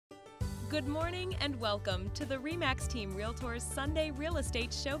Good morning and welcome to the RE/MAX Team Realtors Sunday Real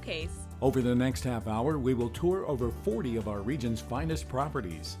Estate Showcase. Over the next half hour, we will tour over 40 of our region's finest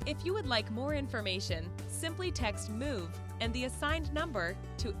properties. If you would like more information, simply text MOVE and the assigned number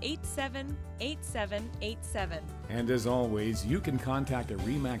to 878787. And as always, you can contact a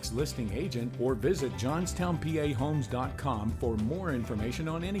RE/MAX listing agent or visit johnstownpahomes.com for more information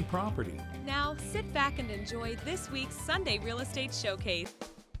on any property. Now, sit back and enjoy this week's Sunday Real Estate Showcase.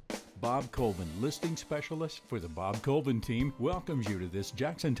 Bob Colvin, listing specialist for the Bob Colvin team, welcomes you to this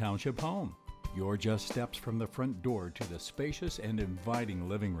Jackson Township home. You're just steps from the front door to the spacious and inviting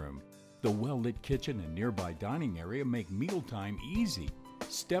living room. The well-lit kitchen and nearby dining area make mealtime easy.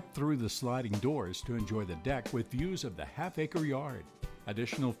 Step through the sliding doors to enjoy the deck with views of the half-acre yard.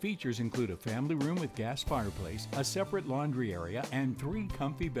 Additional features include a family room with gas fireplace, a separate laundry area, and 3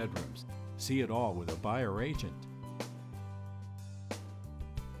 comfy bedrooms. See it all with a buyer agent.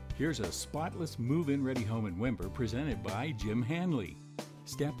 Here's a spotless move-in ready home in Wimber presented by Jim Hanley.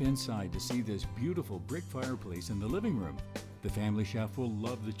 Step inside to see this beautiful brick fireplace in the living room. The family chef will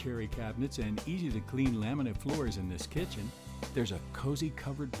love the cherry cabinets and easy-to-clean laminate floors in this kitchen. There's a cozy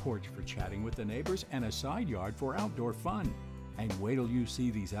covered porch for chatting with the neighbors and a side yard for outdoor fun. And wait till you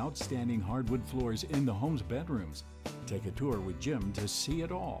see these outstanding hardwood floors in the home's bedrooms. Take a tour with Jim to see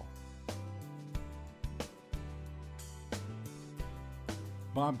it all.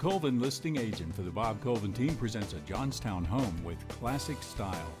 Bob Colvin, listing agent for the Bob Colvin team, presents a Johnstown home with classic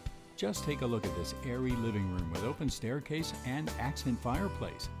style. Just take a look at this airy living room with open staircase and accent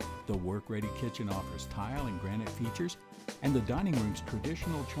fireplace. The work-ready kitchen offers tile and granite features, and the dining room's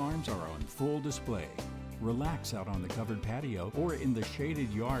traditional charms are on full display. Relax out on the covered patio or in the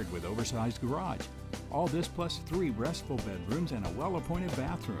shaded yard with oversized garage. All this plus 3 restful bedrooms and a well-appointed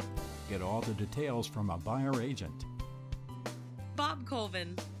bathroom. Get all the details from a buyer agent. Bob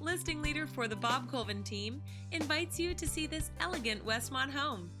Colvin, listing leader for the Bob Colvin team, invites you to see this elegant Westmont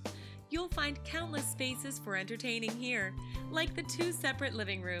home. You'll find countless spaces for entertaining here, like the 2 separate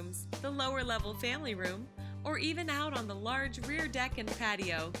living rooms, the lower level family room, or even out on the large rear deck and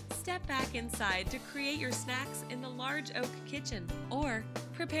patio. Step back inside to create your snacks in the large oak kitchen, or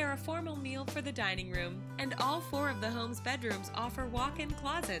prepare a formal meal for the dining room. And all 4 of the home's bedrooms offer walk-in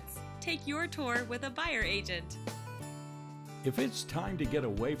closets. Take your tour with a buyer agent. If it's time to get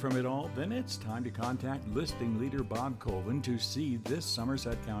away from it all, then it's time to contact listing leader Bob Colvin to see this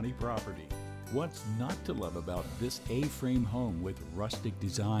Somerset County property. What's not to love about this A-frame home with rustic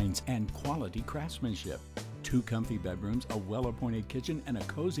designs and quality craftsmanship? 2 comfy bedrooms, a well-appointed kitchen, and a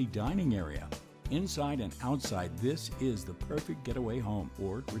cozy dining area. Inside and outside, this is the perfect getaway home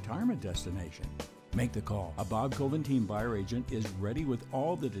or retirement destination. Make the call. A Bob Colvin team buyer agent is ready with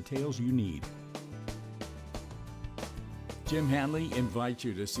all the details you need. Jim Hanley invites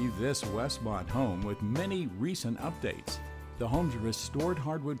you to see this Westmont home with many recent updates. The home's restored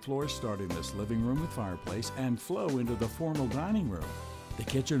hardwood floors start in this living room with fireplace and flow into the formal dining room. The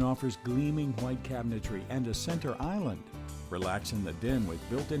kitchen offers gleaming white cabinetry and a center island. Relax in the den with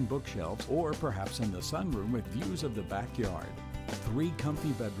built-in bookshelves or perhaps in the sunroom with views of the backyard. 3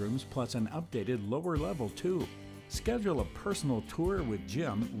 comfy bedrooms plus an updated lower level too. Schedule a personal tour with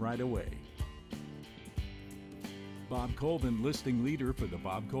Jim right away. Bob Colvin, listing leader for the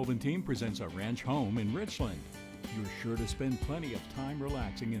Bob Colvin team, presents a ranch home in Richland. You're sure to spend plenty of time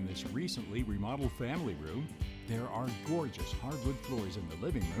relaxing in this recently remodeled family room. There are gorgeous hardwood floors in the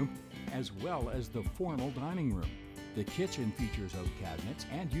living room, as well as the formal dining room. The kitchen features oak cabinets,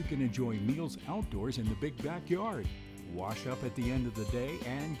 and you can enjoy meals outdoors in the big backyard. Wash up at the end of the day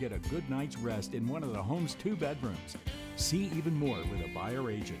and get a good night's rest in one of the home's 2 bedrooms. See even more with a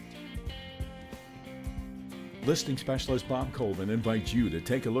buyer agent. Listing specialist Bob Colvin invites you to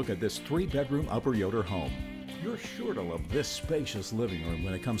take a look at this 3-bedroom Upper Yoder home. You're sure to love this spacious living room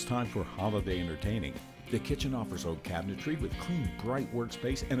when it comes time for holiday entertaining. The kitchen offers oak cabinetry with clean, bright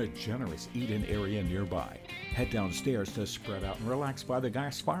workspace and a generous eat-in area nearby. Head downstairs to spread out and relax by the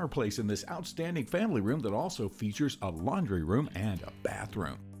gas fireplace in this outstanding family room that also features a laundry room and a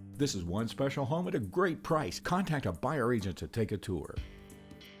bathroom. This is one special home at a great price. Contact a buyer agent to take a tour.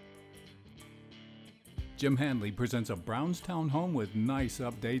 Jim Hanley presents a Brownstown home with nice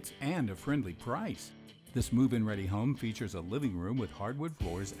updates and a friendly price. This move-in ready home features a living room with hardwood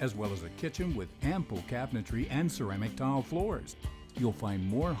floors as well as a kitchen with ample cabinetry and ceramic tile floors. You'll find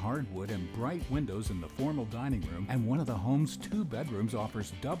more hardwood and bright windows in the formal dining room, and one of the home's 2 bedrooms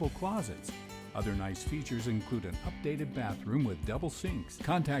offers double closets. Other nice features include an updated bathroom with double sinks.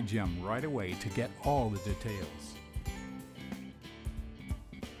 Contact Jim right away to get all the details.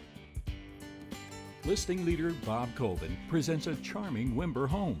 Listing leader Bob Colvin presents a charming Wimber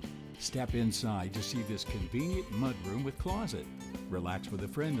home. Step inside to see this convenient mudroom with closet. Relax with a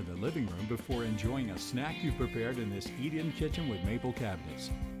friend in the living room before enjoying a snack you've prepared in this eat-in kitchen with maple cabinets.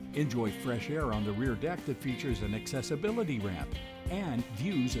 Enjoy fresh air on the rear deck that features an accessibility ramp and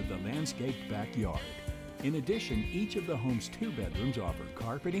views of the landscaped backyard. In addition, each of the home's 2 bedrooms offer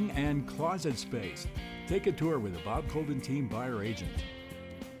carpeting and closet space. Take a tour with a Bob Colvin Team buyer agent.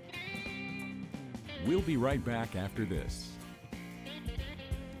 We'll be right back after this.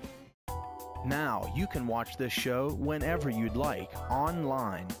 Now you can watch this show whenever you'd like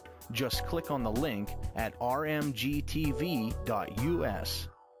online. Just click on the link at rmgtv.us.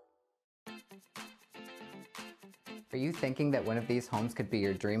 Are you thinking that one of these homes could be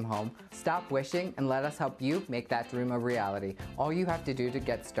your dream home? Stop wishing and let us help you make that dream a reality. All you have to do to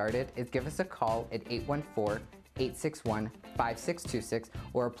get started is give us a call at 814-861-5626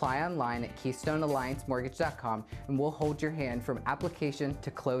 or apply online at KeystoneAllianceMortgage.com, and we'll hold your hand from application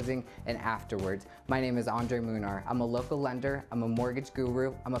to closing and afterwards. My name is Andre Munar. I'm a local lender, I'm a mortgage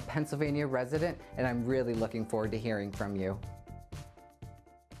guru, I'm a Pennsylvania resident, and I'm really looking forward to hearing from you.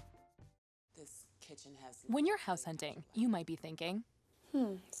 When you're house hunting, you might be thinking,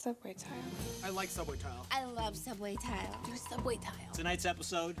 Subway tile. I like Subway tile. I love Subway tile. do Subway tile. Tonight's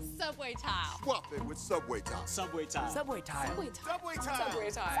episode, Subway tile. Swap it with Subway tile. Subway tile. Subway tile. Subway tile. Subway tile.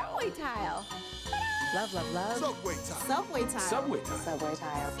 Subway tile. Love, love, love. Subway tile. Subway tile. Subway tile. Subway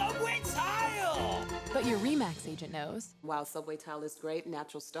tile. Subway tile. But your RE/MAX agent knows While Subway tile is great,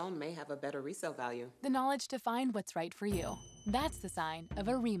 natural stone may have a better resale value. the knowledge to find what's right for you. That's the sign of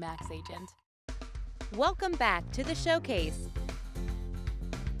a RE/MAX agent. Welcome back to the showcase.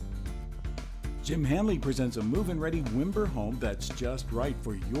 Jim Hanley presents a move-in ready Wimber home that's just right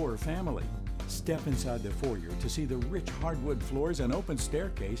for your family. Step inside the foyer to see the rich hardwood floors and open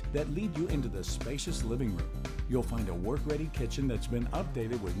staircase that lead you into the spacious living room. You'll find a work-ready kitchen that's been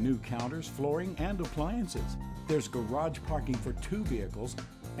updated with new counters, flooring, and appliances. There's garage parking for 2 vehicles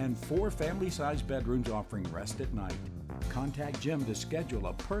and 4 family-sized bedrooms offering rest at night. Contact Jim to schedule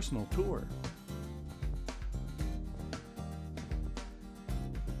a personal tour.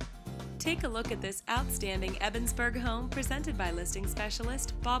 Take a look at this outstanding Ebensburg home presented by listing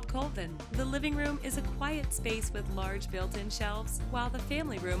specialist Bob Colvin. The living room is a quiet space with large built-in shelves, while the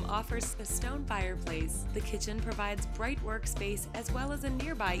family room offers a stone fireplace. The kitchen provides bright workspace as well as a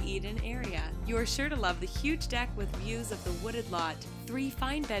nearby eat-in area. You're sure to love the huge deck with views of the wooded lot. 3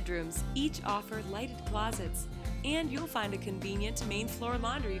 fine bedrooms, each offer lighted closets. And you'll find a convenient main floor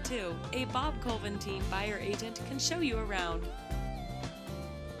laundry too. A Bob Colvin Team buyer agent can show you around.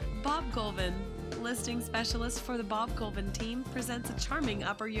 Bob Colvin, listing specialist for the Bob Colvin Team, presents a charming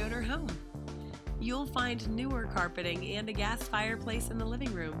Upper Yoder home. You'll find newer carpeting and a gas fireplace in the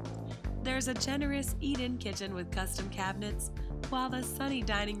living room. There's a generous eat-in kitchen with custom cabinets, while the sunny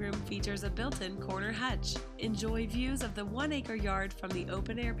dining room features a built-in corner hutch. Enjoy views of the 1-acre yard from the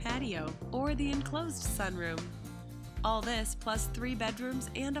open-air patio or the enclosed sunroom. All this plus 3 bedrooms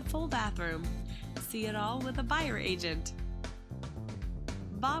and a full bathroom. See it all with a buyer agent.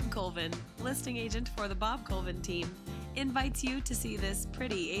 Bob Colvin, listing agent for the Bob Colvin Team, invites you to see this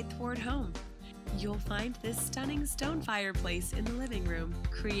pretty 8th Ward home. You'll find this stunning stone fireplace in the living room.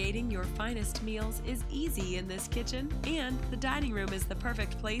 Creating your finest meals is easy in this kitchen, and the dining room is the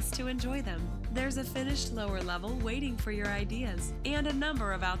perfect place to enjoy them. There's a finished lower level waiting for your ideas, and a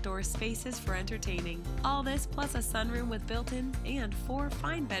number of outdoor spaces for entertaining. All this plus a sunroom with built-ins and 4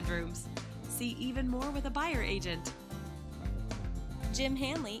 fine bedrooms. See even more with a buyer agent. Jim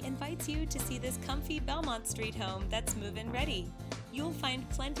Hanley invites you to see this comfy Belmont Street home that's move-in ready. You'll find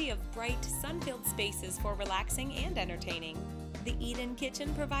plenty of bright, sun-filled spaces for relaxing and entertaining. The eat-in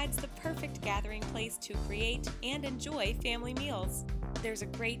kitchen provides the perfect gathering place to create and enjoy family meals. There's a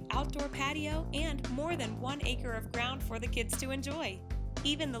great outdoor patio and more than 1 acre of ground for the kids to enjoy.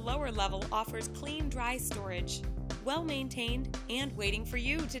 Even the lower level offers clean, dry storage, well-maintained, and waiting for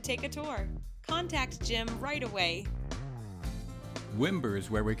you to take a tour. Contact Jim right away. Wimber is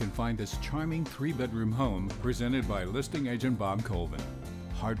where we can find this charming 3-bedroom home presented by listing agent Bob Colvin.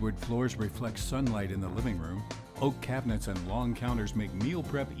 Hardwood floors reflect sunlight in the living room. Oak cabinets and long counters make meal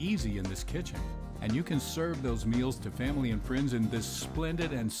prep easy in this kitchen. And you can serve those meals to family and friends in this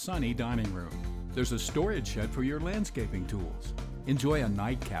splendid and sunny dining room. There's a storage shed for your landscaping tools. Enjoy a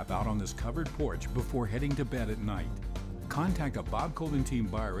nightcap out on this covered porch before heading to bed at night. Contact a Bob Colvin Team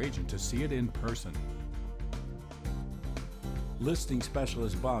buyer agent to see it in person. Listing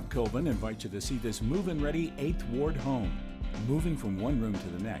specialist Bob Colvin invites you to see this move-in ready 8th Ward home. Moving from one room to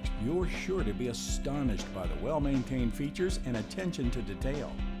the next, you're sure to be astonished by the well-maintained features and attention to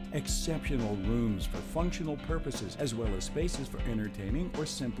detail. Exceptional rooms for functional purposes, as well as spaces for entertaining or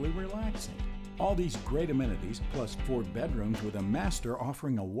simply relaxing. All these great amenities, plus 4 bedrooms with a master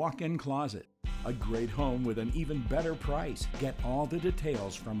offering a walk-in closet. A great home with an even better price. Get all the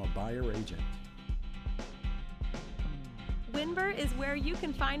details from a buyer agent. Winber is where you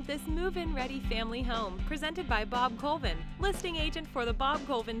can find this move-in ready family home, presented by Bob Colvin, listing agent for the Bob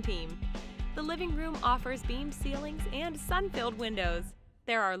Colvin team. The living room offers beamed ceilings and sun-filled windows.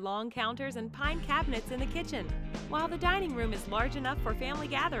 There are long counters and pine cabinets in the kitchen, while the dining room is large enough for family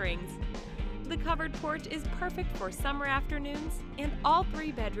gatherings. The covered porch is perfect for summer afternoons, and all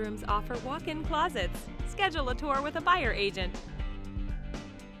 3 bedrooms offer walk-in closets. Schedule a tour with a buyer agent.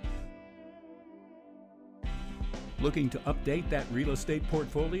 Looking to update that real estate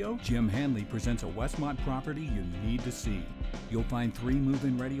portfolio? Jim Hanley presents a Westmont property you need to see. You'll find 3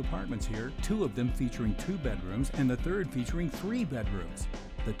 move-in ready apartments here, 2 of them featuring 2 bedrooms and the third featuring 3 bedrooms.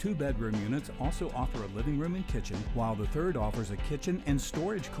 The 2-bedroom units also offer a living room and kitchen, while the third offers a kitchen and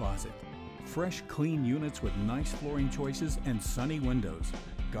storage closet. Fresh, clean units with nice flooring choices and sunny windows.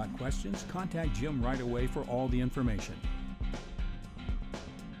 Got questions? Contact Jim right away for all the information.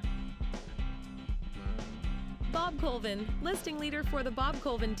 Bob Colvin, listing leader for the Bob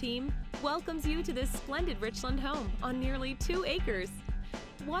Colvin team, welcomes you to this splendid Richland home on nearly 2 acres.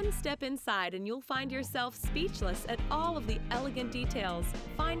 One step inside and you'll find yourself speechless at all of the elegant details,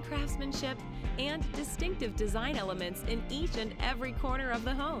 fine craftsmanship, and distinctive design elements in each and every corner of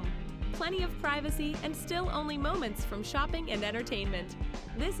the home. Plenty of privacy and still only moments from shopping and entertainment.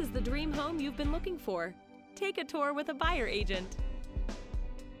 This is the dream home you've been looking for. Take a tour with a buyer agent.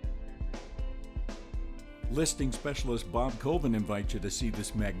 Listing specialist Bob Colvin invites you to see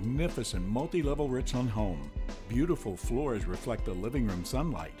this magnificent multi-level Richland home. Beautiful floors reflect the living room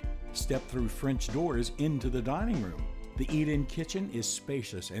sunlight. Step through French doors into the dining room. The eat-in kitchen is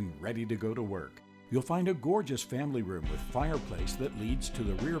spacious and ready to go to work. You'll find a gorgeous family room with fireplace that leads to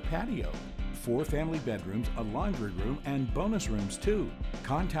the rear patio. 4 family bedrooms, a laundry room, and bonus rooms too.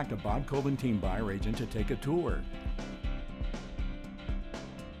 Contact a Bob Colvin team buyer agent to take a tour.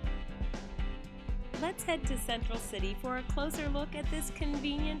 Let's head to Central City for a closer look at this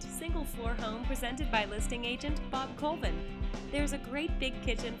convenient single-floor home presented by listing agent Bob Colvin. There's a great big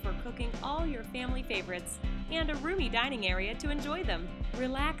kitchen for cooking all your family favorites and a roomy dining area to enjoy them.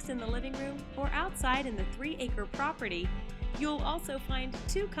 Relax in the living room or outside in the 3-acre property. You'll also find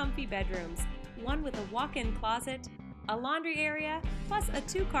 2 comfy bedrooms, one with a walk-in closet, a laundry area, plus a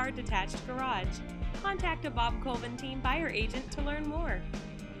 2-car detached garage. Contact a Bob Colvin team buyer agent to learn more.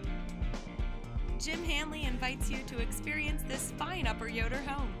 Jim Hanley invites you to experience this fine Upper Yoder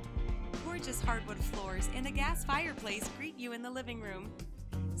home. Gorgeous hardwood floors and a gas fireplace greet you in the living room.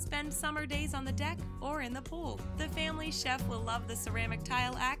 Spend summer days on the deck or in the pool. The family chef will love the ceramic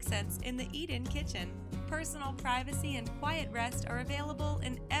tile accents in the eat-in kitchen. Personal privacy and quiet rest are available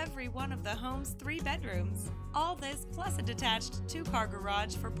in every one of the home's 3 bedrooms. All this plus a detached 2-car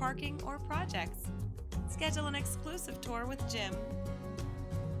garage for parking or projects. Schedule an exclusive tour with Jim.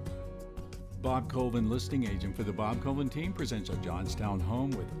 Bob Colvin, listing agent for the Bob Colvin team, presents a Johnstown home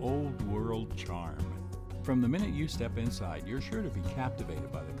with old world charm. From the minute you step inside, you're sure to be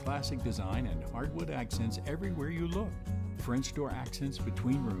captivated by the classic design and hardwood accents everywhere you look. French door accents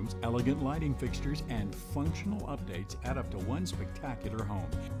between rooms, elegant lighting fixtures, and functional updates add up to one spectacular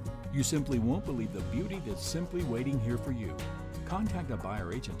home. You simply won't believe the beauty that's simply waiting here for you. Contact a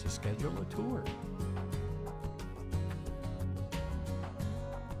buyer agent to schedule a tour.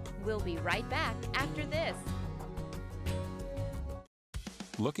 We'll be right back after this.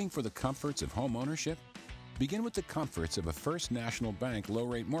 Looking for the comforts of home ownership? Begin with the comforts of a First National Bank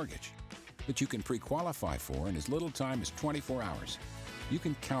low-rate mortgage that you can pre-qualify for in as little time as 24 hours. You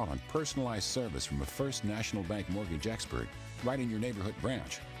can count on personalized service from a First National Bank mortgage expert right in your neighborhood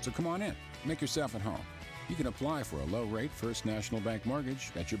branch. So come on in, make yourself at home. You can apply for a low-rate First National Bank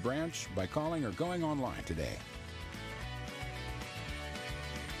mortgage at your branch by calling or going online today.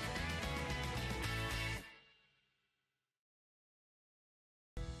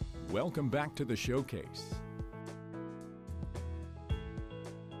 Welcome back to the showcase.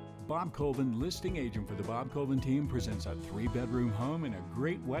 Bob Colvin, listing agent for the Bob Colvin team, presents a 3-bedroom home in a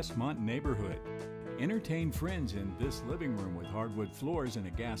great Westmont neighborhood. Entertain friends in this living room with hardwood floors and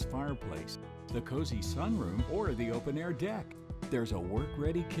a gas fireplace, the cozy sunroom, or the open-air deck. There's a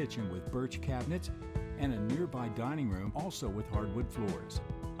work-ready kitchen with birch cabinets and a nearby dining room also with hardwood floors.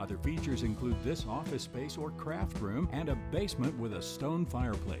 Other features include this office space or craft room and a basement with a stone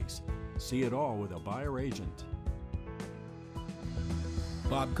fireplace. See it all with a buyer agent.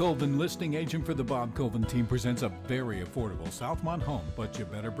 Bob Colvin, listing agent for the Bob Colvin team, presents a very affordable Southmont home, but you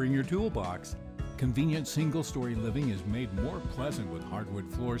better bring your toolbox. Convenient single-story living is made more pleasant with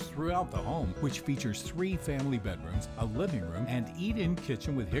hardwood floors throughout the home, which features 3 family bedrooms, a living room, and eat-in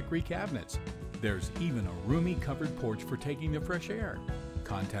kitchen with hickory cabinets. There's even a roomy covered porch for taking the fresh air.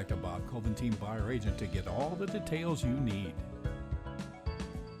 Contact a Bob Colvin team buyer agent to get all the details you need.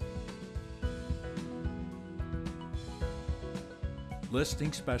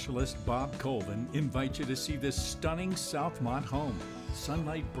 Listing specialist Bob Colvin invites you to see this stunning Southmont home.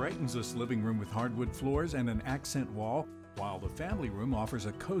 Sunlight brightens this living room with hardwood floors and an accent wall, while the family room offers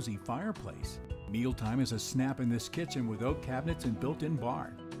a cozy fireplace. Mealtime is a snap in this kitchen with oak cabinets and built-in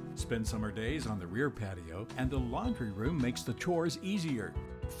bar. Spend summer days on the rear patio, and the laundry room makes the chores easier.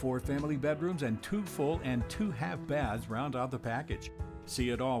 4 family bedrooms and 2 full and 2 half baths round out the package.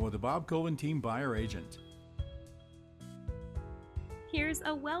 See it all with the Bob Colvin team buyer agent. Here's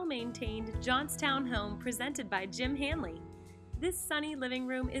a well-maintained Johnstown home presented by Jim Hanley. This sunny living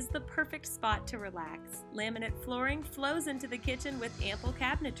room is the perfect spot to relax. Laminate flooring flows into the kitchen with ample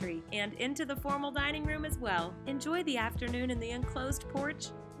cabinetry and into the formal dining room as well. Enjoy the afternoon in the enclosed porch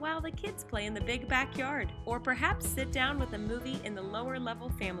while the kids play in the big backyard, or perhaps sit down with a movie in the lower level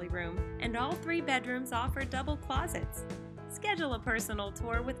family room. And all 3 bedrooms offer double closets. Schedule a personal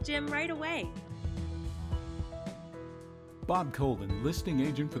tour with Jim right away. Bob Colvin, listing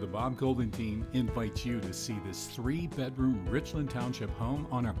agent for the Bob Colvin team, invites you to see this 3-bedroom Richland Township home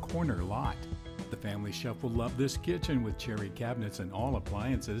on a corner lot. The family chef will love this kitchen with cherry cabinets and all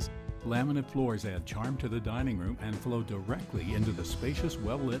appliances. Laminate floors add charm to the dining room and flow directly into the spacious,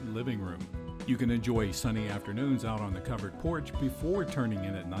 well-lit living room. You can enjoy sunny afternoons out on the covered porch before turning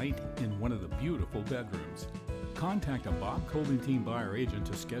in at night in one of the beautiful bedrooms. Contact a Bob Colvin team buyer agent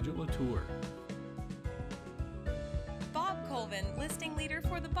to schedule a tour. Bob Colvin, listing leader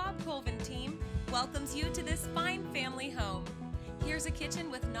for the Bob Colvin team, welcomes you to this fine family home. Here's a kitchen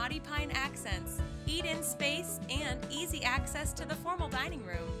with knotty pine accents, eat-in space, and easy access to the formal dining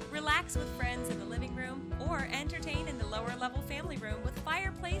room. Relax with friends in the living room or entertain in the lower level family room with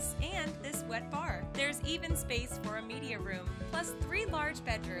fireplace and this wet bar. There's even space for a media room, plus 3 large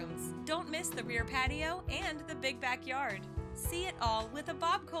bedrooms. Don't miss the rear patio and the big backyard. See it all with a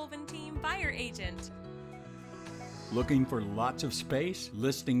Bob Colvin team buyer agent. Looking for lots of space?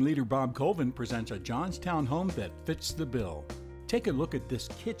 Listing leader Bob Colvin presents a Johnstown home that fits the bill. Take a look at this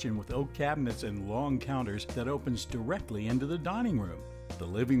kitchen with oak cabinets and long counters that opens directly into the dining room. The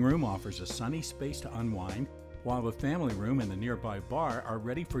living room offers a sunny space to unwind, while the family room and the nearby bar are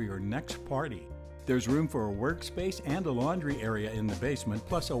ready for your next party. There's room for a workspace and a laundry area in the basement,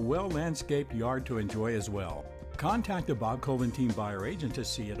 plus a well-landscaped yard to enjoy as well. Contact the Bob Colvin team buyer agent to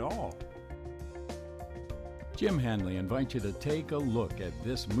see it all. Jim Hanley invites you to take a look at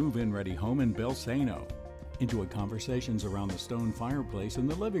this move-in ready home in Belsano. Enjoy conversations around the stone fireplace in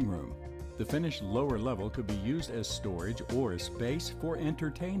the living room. The finished lower level could be used as storage or a space for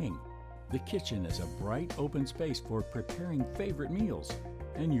entertaining. The kitchen is a bright open space for preparing favorite meals.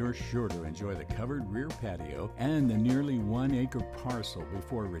 And you're sure to enjoy the covered rear patio and the nearly 1-acre parcel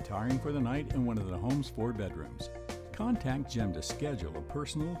before retiring for the night in one of the home's 4 bedrooms. Contact Jim to schedule a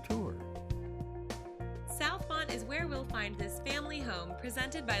personal tour. Southmont is where we'll find this family home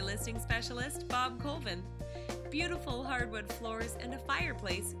presented by listing specialist Bob Colvin. Beautiful hardwood floors and a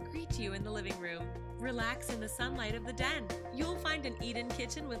fireplace greet you in the living room. Relax in the sunlight of the den. You'll find an eat-in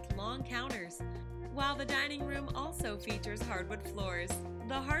kitchen with long counters, while the dining room also features hardwood floors.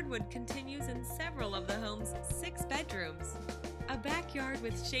 The hardwood continues in several of the home's 6 bedrooms. A backyard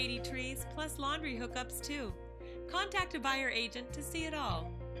with shady trees plus laundry hookups too. Contact a buyer agent to see it all.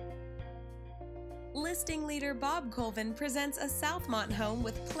 Listing leader Bob Colvin presents a Southmont home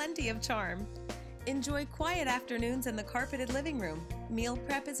with plenty of charm. Enjoy quiet afternoons in the carpeted living room. Meal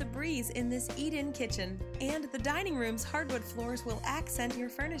prep is a breeze in this eat-in kitchen, and the dining room's hardwood floors will accent your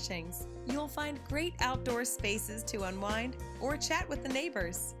furnishings. You'll find great outdoor spaces to unwind or chat with the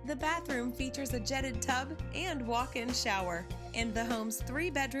neighbors. The bathroom features a jetted tub and walk-in shower, and the home's 3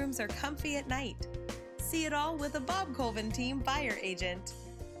 bedrooms are comfy at night. See it all with a Bob Colvin team buyer agent.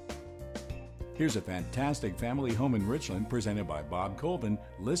 Here's a fantastic family home in Richland presented by Bob Colvin,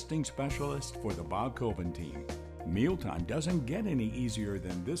 listing specialist for the Bob Colvin team. Mealtime doesn't get any easier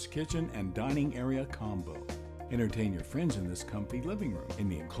than this kitchen and dining area combo. Entertain your friends in this comfy living room, in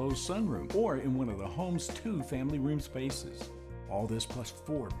the enclosed sunroom, or in one of the home's 2 family room spaces. All this plus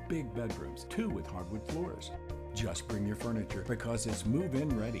 4 big bedrooms, 2 with hardwood floors. Just bring your furniture because it's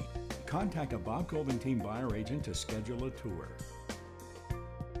move-in ready. Contact a Bob Colvin team buyer agent to schedule a tour.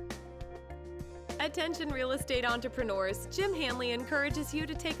 Attention real estate entrepreneurs, Jim Hanley encourages you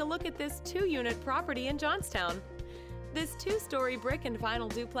to take a look at this 2-unit property in Johnstown. This 2-story brick and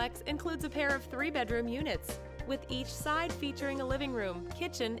vinyl duplex includes a pair of 3-bedroom units, with each side featuring a living room,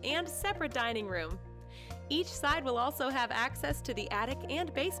 kitchen, and separate dining room. Each side will also have access to the attic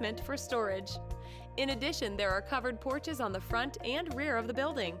and basement for storage. In addition, there are covered porches on the front and rear of the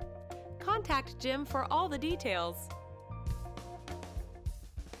building. Contact Jim for all the details.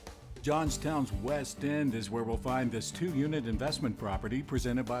 Johnstown's West End is where we'll find this 2-unit investment property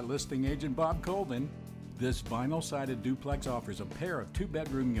presented by listing agent Bob Colvin. This vinyl-sided duplex offers a pair of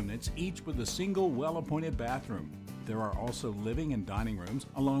 2-bedroom units, each with a single well-appointed bathroom. There are also living and dining rooms,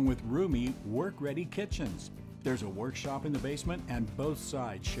 along with roomy, work-ready kitchens. There's a workshop in the basement, and both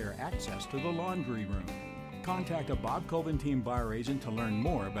sides share access to the laundry room. Contact a Bob Colvin team buyer agent to learn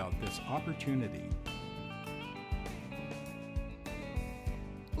more about this opportunity.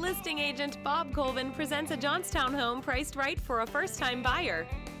 Listing agent Bob Colvin presents a Johnstown home priced right for a first-time buyer.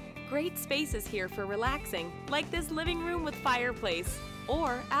 Great spaces here for relaxing, like this living room with fireplace,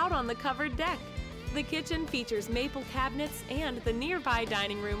 or out on the covered deck. The kitchen features maple cabinets, and the nearby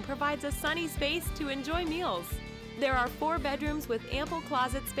dining room provides a sunny space to enjoy meals. There are 4 bedrooms with ample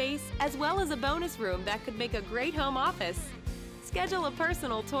closet space, as well as a bonus room that could make a great home office. Schedule a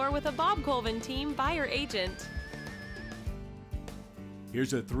personal tour with a Bob Colvin team buyer agent.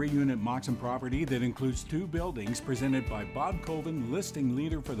 Here's a 3-unit Moxon property that includes 2 buildings presented by Bob Colvin, listing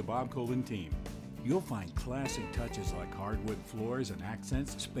leader for the Bob Colvin team. You'll find classic touches like hardwood floors and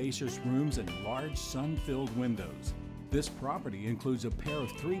accents, spacious rooms, and large sun-filled windows. This property includes a pair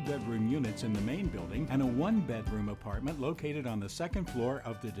of 3-bedroom units in the main building and a 1-bedroom apartment located on the 2nd floor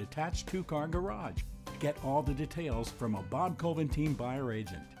of the detached 2-car garage. Get all the details from a Bob Colvin team buyer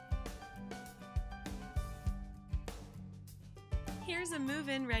agent. Here's a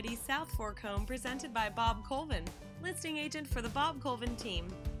move-in ready South Fork home presented by Bob Colvin, listing agent for the Bob Colvin team.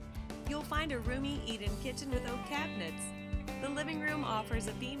 You'll find a roomy eat-in kitchen with oak cabinets. The living room offers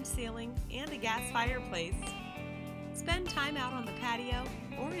a beamed ceiling and a gas fireplace. Spend time out on the patio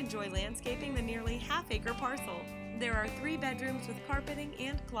or enjoy landscaping the nearly half-acre parcel. There are 3 bedrooms with carpeting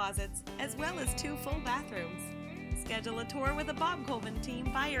and closets, as well as 2 full bathrooms. Schedule a tour with a Bob Colvin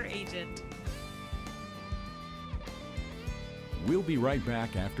team buyer agent. We'll be right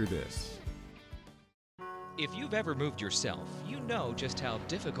back after this. If you've ever moved yourself, you know just how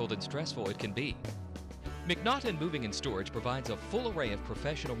difficult and stressful it can be. McNaughton Moving and Storage provides a full array of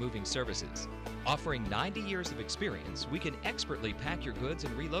professional moving services. Offering 90 years of experience, we can expertly pack your goods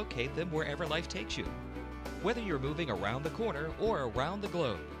and relocate them wherever life takes you. Whether you're moving around the corner or around the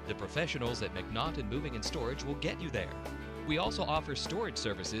globe, the professionals at McNaughton Moving and Storage will get you there. We also offer storage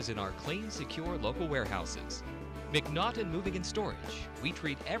services in our clean, secure local warehouses. McNaughton Moving and Storage. We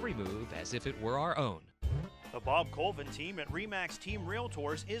treat every move as if it were our own. The Bob Colvin team at RE/MAX Team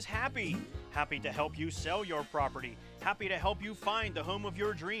Realtors is happy. Happy to help you sell your property. Happy to help you find the home of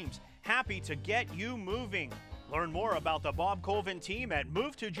your dreams. Happy to get you moving. Learn more about the Bob Colvin team at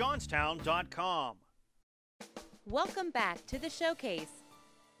movetojohnstown.com. Welcome back to the showcase.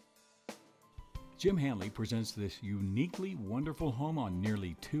 Jim Hanley presents this uniquely wonderful home on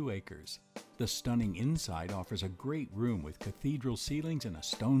nearly 2 acres. The stunning inside offers a great room with cathedral ceilings and a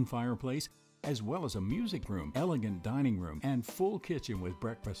stone fireplace, as well as a music room, elegant dining room, and full kitchen with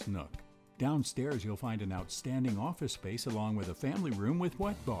breakfast nook. Downstairs you'll find an outstanding office space along with a family room with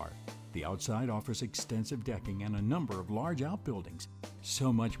wet bar. The outside offers extensive decking and a number of large outbuildings.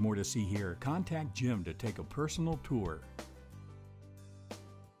 So much more to see here. Contact Jim to take a personal tour.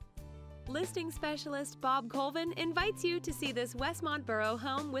 Listing specialist Bob Colvin invites you to see this Westmont Borough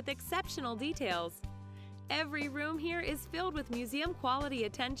home with exceptional details. Every room here is filled with museum-quality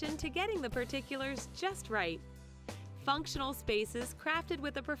attention to getting the particulars just right. Functional spaces crafted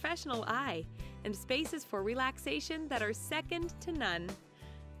with a professional eye, and spaces for relaxation that are second to none.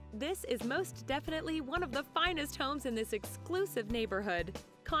 This is most definitely one of the finest homes in this exclusive neighborhood.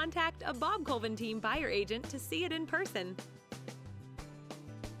 Contact a Bob Colvin team buyer agent to see it in person.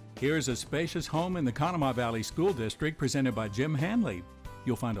 Here's a spacious home in the Conemaugh Valley School District presented by Jim Hanley.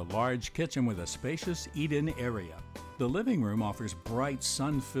 You'll find a large kitchen with a spacious eat-in area. The living room offers bright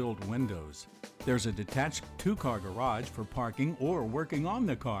sun-filled windows. There's a detached 2-car garage for parking or working on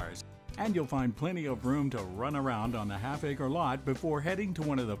the cars. And you'll find plenty of room to run around on the half-acre lot before heading to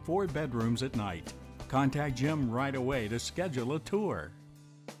one of the 4 bedrooms at night. Contact Jim right away to schedule a tour.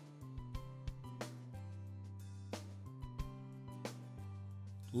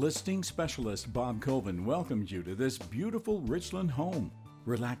 Listing specialist Bob Colvin welcomes you to this beautiful Richland home.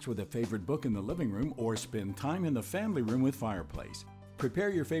 Relax with a favorite book in the living room or spend time in the family room with fireplace.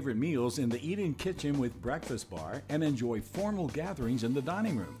 Prepare your favorite meals in the eat-in kitchen with breakfast bar and enjoy formal gatherings in the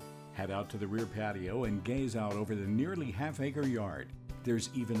dining room. Head out to the rear patio and gaze out over the nearly half-acre yard.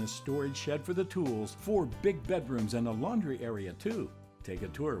 There's even a storage shed for the tools, 4 big bedrooms, and a laundry area too. Take a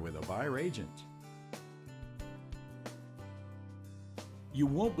tour with a buyer agent. You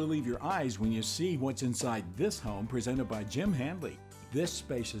won't believe your eyes when you see what's inside this home presented by Jim Handley. This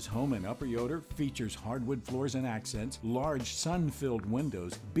spacious home in Upper Yoder features hardwood floors and accents, large sun-filled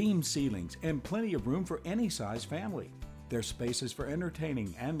windows, beam ceilings, and plenty of room for any size family. There's spaces for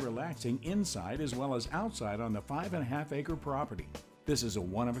entertaining and relaxing inside as well as outside on the 5.5-acre property. This is a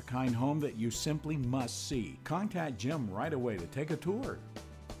one-of-a-kind home that you simply must see. Contact Jim right away to take a tour.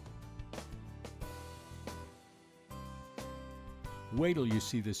 Wait till you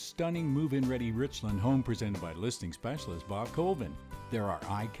see this stunning move-in ready Richland home presented by listing specialist Bob Colvin. There are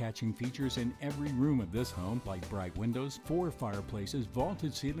eye-catching features in every room of this home, like bright windows, 4 fireplaces,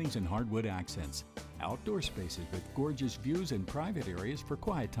 vaulted ceilings, and hardwood accents. Outdoor spaces with gorgeous views and private areas for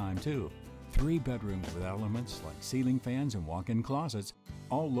quiet time too. 3 bedrooms with elements like ceiling fans and walk-in closets,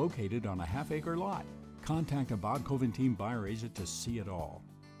 all located on a half-acre lot. Contact a Bob Colvin team buyer agent to see it all.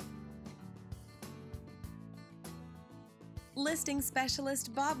 Listing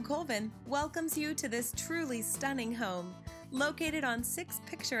specialist Bob Colvin welcomes you to this truly stunning home, located on 6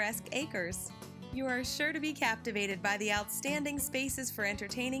 picturesque acres. You are sure to be captivated by the outstanding spaces for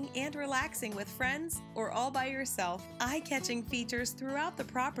entertaining and relaxing with friends or all by yourself. Eye-catching features throughout the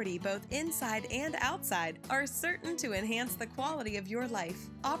property, both inside and outside, are certain to enhance the quality of your life.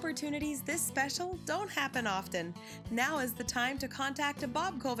 Opportunities this special don't happen often. Now is the time to contact a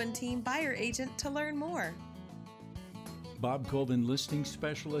Bob Colvin team buyer agent to learn more. Bob Colvin, listing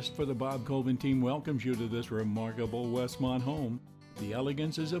specialist for the Bob Colvin team, welcomes you to this remarkable Westmont home. The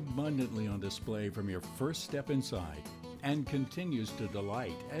elegance is abundantly on display from your first step inside and continues to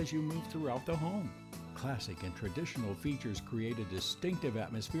delight as you move throughout the home. Classic and traditional features create a distinctive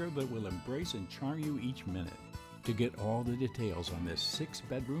atmosphere that will embrace and charm you each minute. To get all the details on this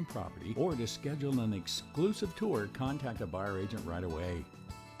 6-bedroom property or to schedule an exclusive tour, contact a buyer agent right away.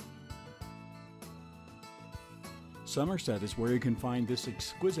 Somerset is where you can find this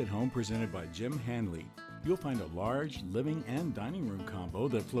exquisite home presented by Jim Handley. You'll find a large living and dining room combo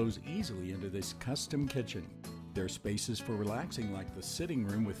that flows easily into this custom kitchen. There are spaces for relaxing like the sitting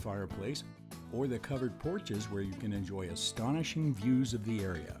room with fireplace or the covered porches where you can enjoy astonishing views of the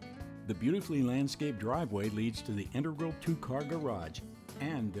area. The beautifully landscaped driveway leads to the integral 2-car garage,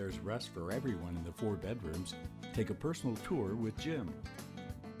 and there's rest for everyone in the 4 bedrooms. Take a personal tour with Jim.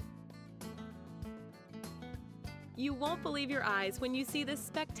 You won't believe your eyes when you see this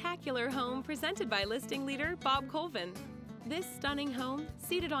spectacular home presented by listing leader Bob Colvin. This stunning home,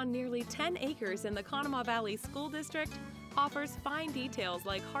 seated on nearly 10 acres in the Conemaugh Valley School District, offers fine details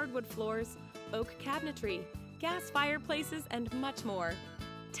like hardwood floors, oak cabinetry, gas fireplaces, and much more.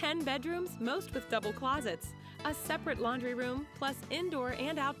 10 bedrooms, most with double closets, a separate laundry room, plus indoor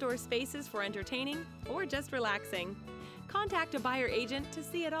and outdoor spaces for entertaining or just relaxing. Contact a buyer agent to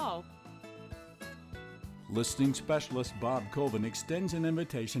see it all. Listing specialist Bob Colvin extends an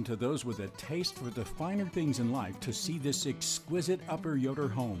invitation to those with a taste for the finer things in life to see this exquisite Upper Yoder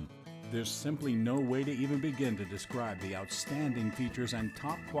home. There's simply no way to even begin to describe the outstanding features and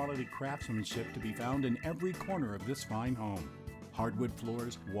top quality craftsmanship to be found in every corner of this fine home. Hardwood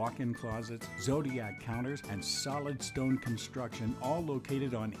floors, walk-in closets, zodiac counters, and solid stone construction, all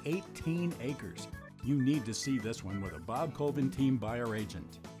located on 18 acres. You need to see this one with a Bob Colvin team buyer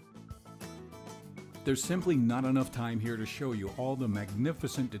agent. There's simply not enough time here to show you all the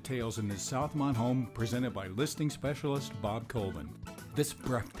magnificent details in this Southmont home presented by listing specialist Bob Colvin. This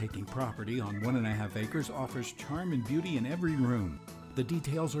breathtaking property on 1.5 acres offers charm and beauty in every room. The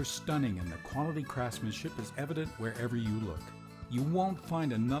details are stunning and the quality craftsmanship is evident wherever you look. You won't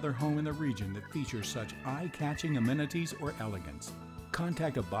find another home in the region that features such eye-catching amenities or elegance.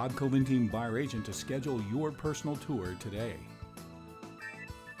 Contact a Bob Colvin team buyer agent to schedule your personal tour today.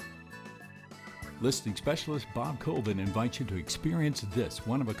 Listing specialist Bob Colvin invites you to experience this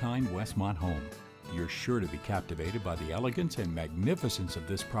one-of-a-kind Westmont home. You're sure to be captivated by the elegance and magnificence of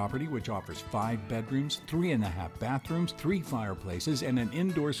this property, which offers 5 bedrooms, 3.5 bathrooms, 3 fireplaces, and an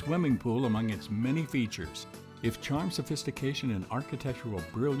indoor swimming pool among its many features. If charm, sophistication, and architectural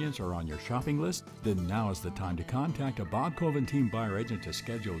brilliance are on your shopping list, then now is the time to contact a Bob Colvin team buyer agent to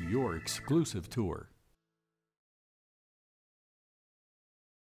schedule your exclusive tour.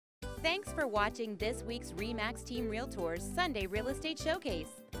 Thanks for watching this week's RE/MAX Team Realtors Sunday Real Estate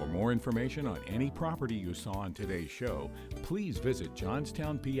Showcase. For more information on any property you saw on today's show, please visit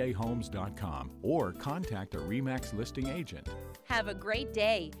johnstownpahomes.com or contact a RE/MAX listing agent. Have a great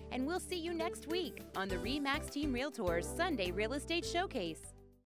day, and we'll see you next week on the RE/MAX Team Realtors Sunday Real Estate Showcase.